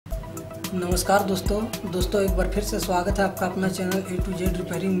नमस्कार दोस्तों एक बार फिर से स्वागत है आपका अपना channel A to Z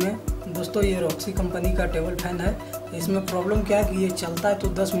repairing में। दोस्तों ये रॉक्सी कंपनी का टेबल फैन है। इसमें प्रॉब्लम क्या है कि ये चलता है तो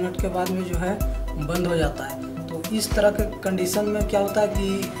 10 मिनट के बाद में जो है बंद हो जाता है। तो इस तरह के कंडीशन में क्या होता है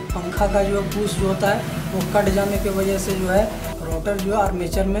कि पंखा का जो बूस्ट जो होता है वो कट जाने की वजह से जो है रोटर जो है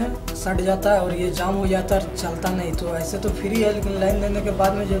आर्मेचर में सट जाता है और ये जाम हो जाता है, चलता नहीं। तो ऐसे तो फ्री है, लेकिन लाइन लेने के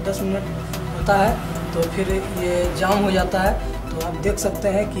बाद में जो 10 मिनट होता है तो फिर ये जाम हो जाता है। तो आप देख सकते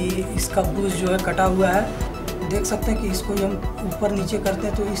हैं कि इसका बूस्ट जो है कटा हुआ है। देख सकते हैं कि इसको हम ऊपर नीचे करते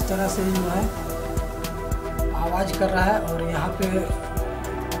हैं तो इस तरह से जो है आवाज़ कर रहा है और यहाँ पे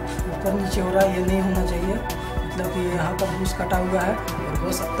ऊपर नीचे हो रहा है। ये नहीं होना चाहिए, मतलब कि यहाँ का बूस्ट कटा हुआ है और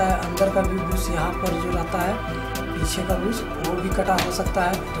हो सकता है अंदर का भी बूस्ट यहाँ पर जो रहता है पीछे का बूस्ट वो भी कटा हो सकता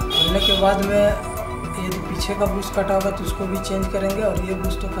है। तो खोलने के बाद में यदि पीछे का बूस्ट कटा होगा तो उसको भी चेंज करेंगे और ये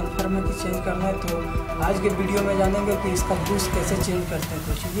बूस्ट तो कंफर्म है कि चेंज करना है। तो आज के वीडियो में जानेंगे कि इसका बूस्ट कैसे चेंज करते हैं।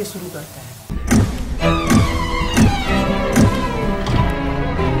 तो चलिए शुरू करते हैं।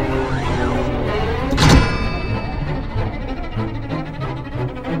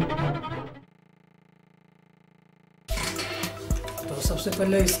 तो सबसे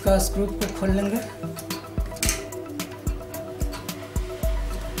पहले इसका स्क्रू को खोल लेंगे।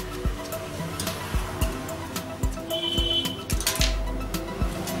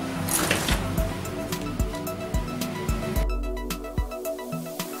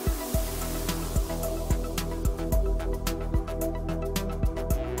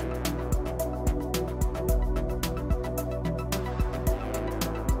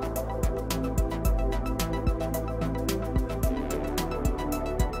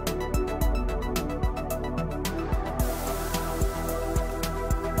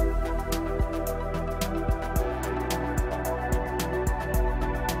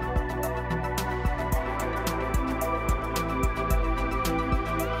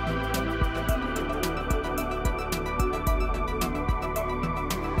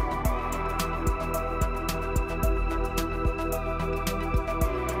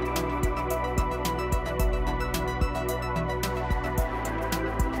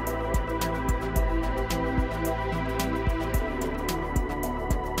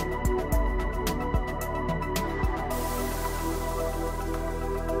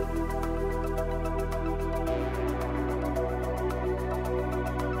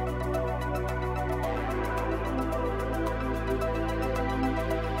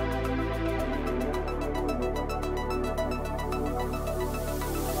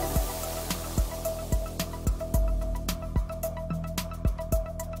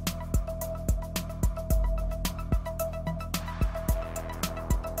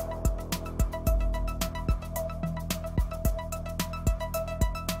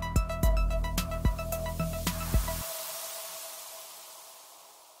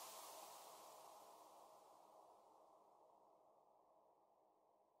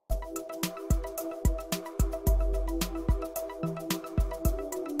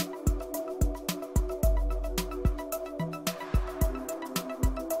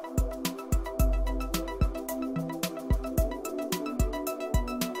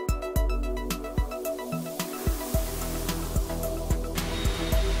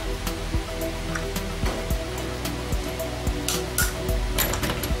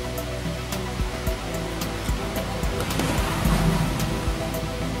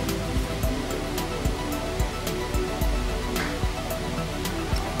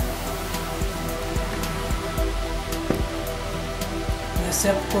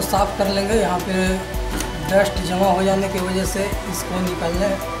 सेप को साफ़ कर लेंगे। यहाँ पे डस्ट जमा हो जाने की वजह से इसको निकालने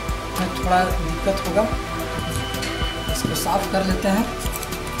में थोड़ा दिक्कत होगा। इसको साफ़ कर लेते हैं।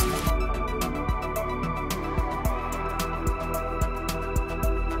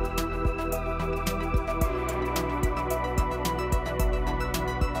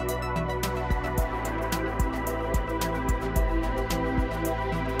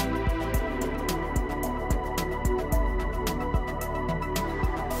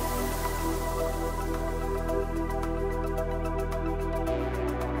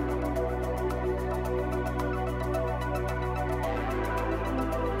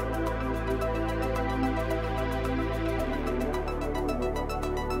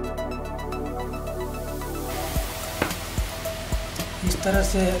 इस तरह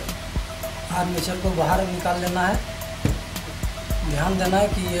से आर्मेचर को बाहर निकाल लेना है। ध्यान देना है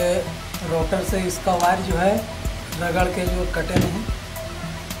कि ये रोटर से इसका वायर जो है रगड़ के जो कटे नहीं।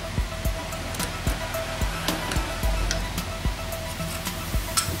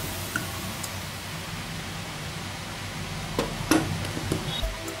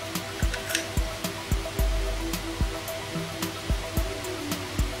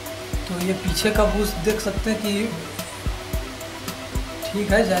 तो ये पीछे का बूस्ट देख सकते हैं कि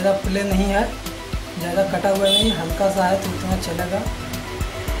ठीक है, ज़्यादा प्ले नहीं है, ज़्यादा कटा हुआ नहीं, हल्का सा है, तो उतना चलेगा।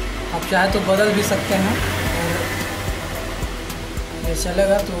 आप चाहे तो बदल भी सकते हैं और ये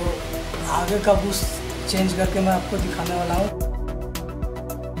चलेगा। तो आगे का बूस्ट चेंज करके मैं आपको दिखाने वाला हूँ।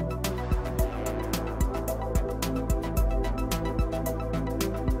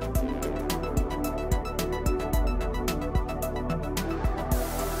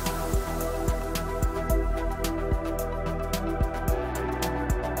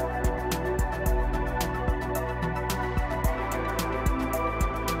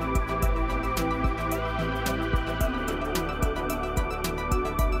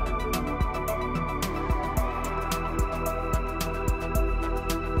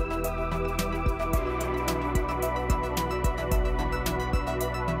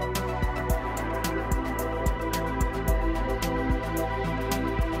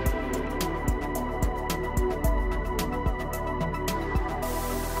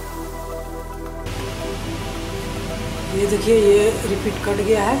 ये देखिए, ये रिपीट कट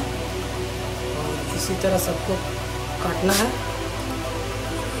गया है और इसी तरह सबको काटना है।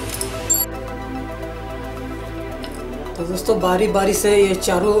 तो दोस्तों बारी बारी से ये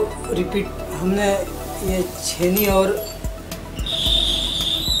चारों रिपीट हमने ये छेनी और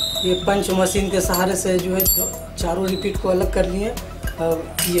ये पंच मशीन के सहारे से जो है चारों रिपीट को अलग कर लिए। और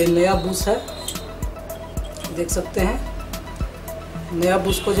ये नया बूस है, देख सकते हैं। नया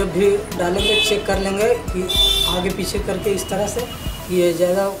बूस को जब भी डालेंगे चेक कर लेंगे कि आगे पीछे करके इस तरह से, ये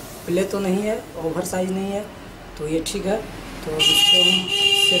ज़्यादा प्ले तो नहीं है, ओवर साइज नहीं है, तो ये ठीक है। तो इसको हम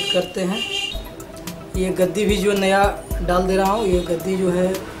सेट करते हैं। ये गद्दी भी जो नया डाल दे रहा हूँ, ये गद्दी जो है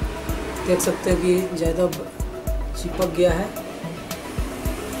देख सकते हैं कि ज़्यादा चिपक गया है।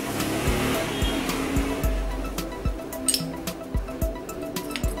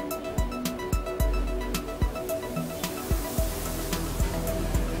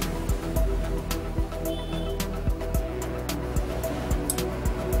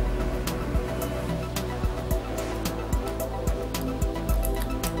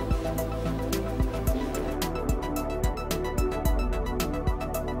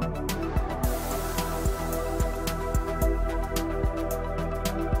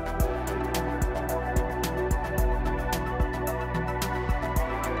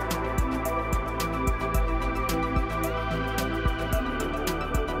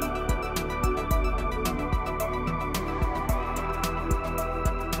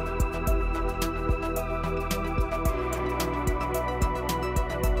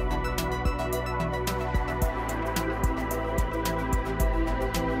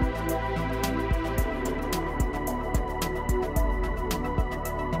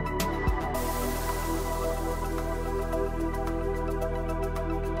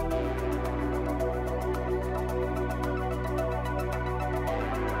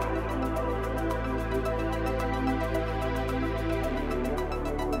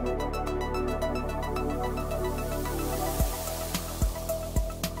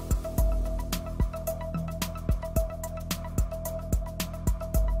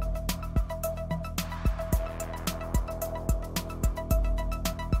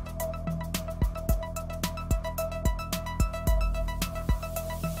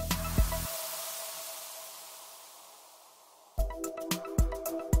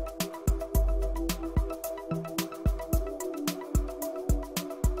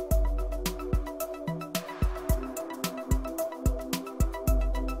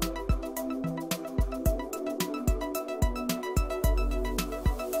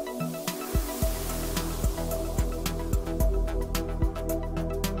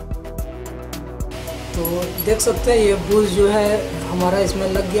 तो देख सकते हैं ये बूस जो है हमारा इसमें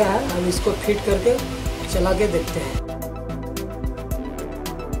लग गया है। अब इसको फिट करके चला के देखते हैं।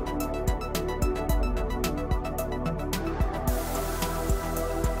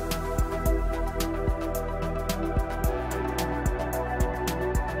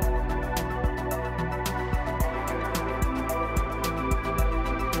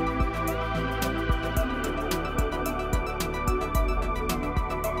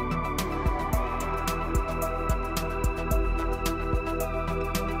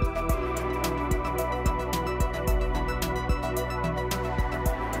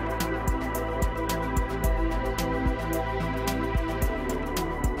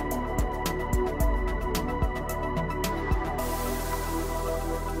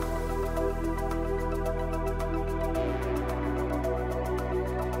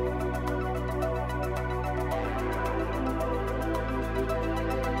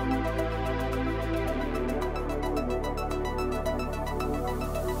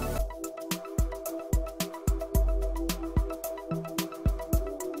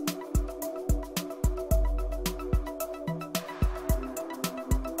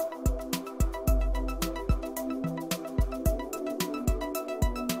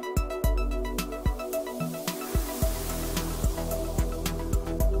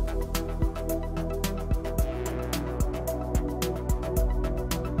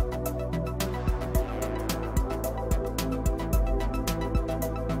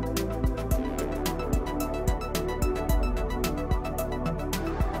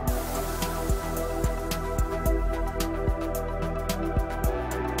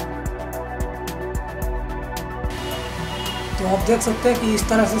 आप देख सकते हैं कि इस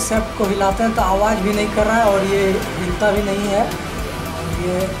तरह से शेफ्ट को हिलाते हैं तो आवाज़ भी नहीं कर रहा है और ये हिलता भी नहीं है,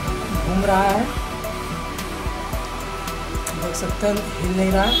 ये घूम रहा है। देख सकते हैं हिल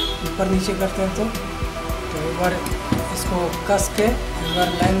नहीं रहा है, ऊपर नीचे करते हैं तो एक बार इसको कस के एक बार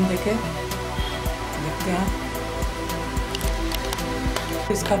लाइन देके देखते हैं।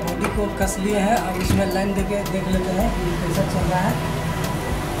 इसका बॉडी को कस लिए हैं, अब इसमें लाइन देके देख लेते हैं कि कैसा चल रहा है।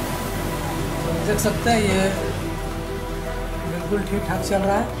 तो देख सकते हैं ये बिल्कुल ठीक ठाक चल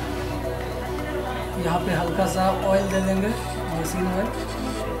रहा है। यहाँ पे हल्का सा ऑयल दे देंगे, मशीन ऑयल,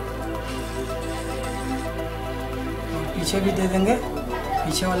 और पीछे भी दे देंगे,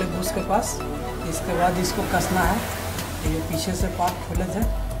 पीछे वाले बूस के पास। इसके बाद इसको कसना है, ये पीछे से पार्ट खोले थे।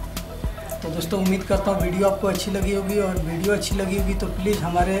 तो दोस्तों उम्मीद करता हूँ वीडियो आपको अच्छी लगी होगी, और वीडियो अच्छी लगी होगी तो प्लीज़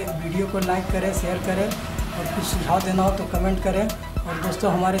हमारे वीडियो को लाइक करें, शेयर करें, और कुछ सुझाव देना हो तो कमेंट करें। और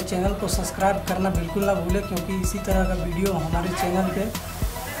दोस्तों हमारे चैनल को सब्सक्राइब करना बिल्कुल ना भूलें, क्योंकि इसी तरह का वीडियो हमारे चैनल पे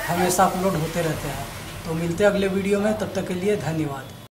हमेशा अपलोड होते रहते हैं। तो मिलते हैं अगले वीडियो में, तब तक के लिए धन्यवाद।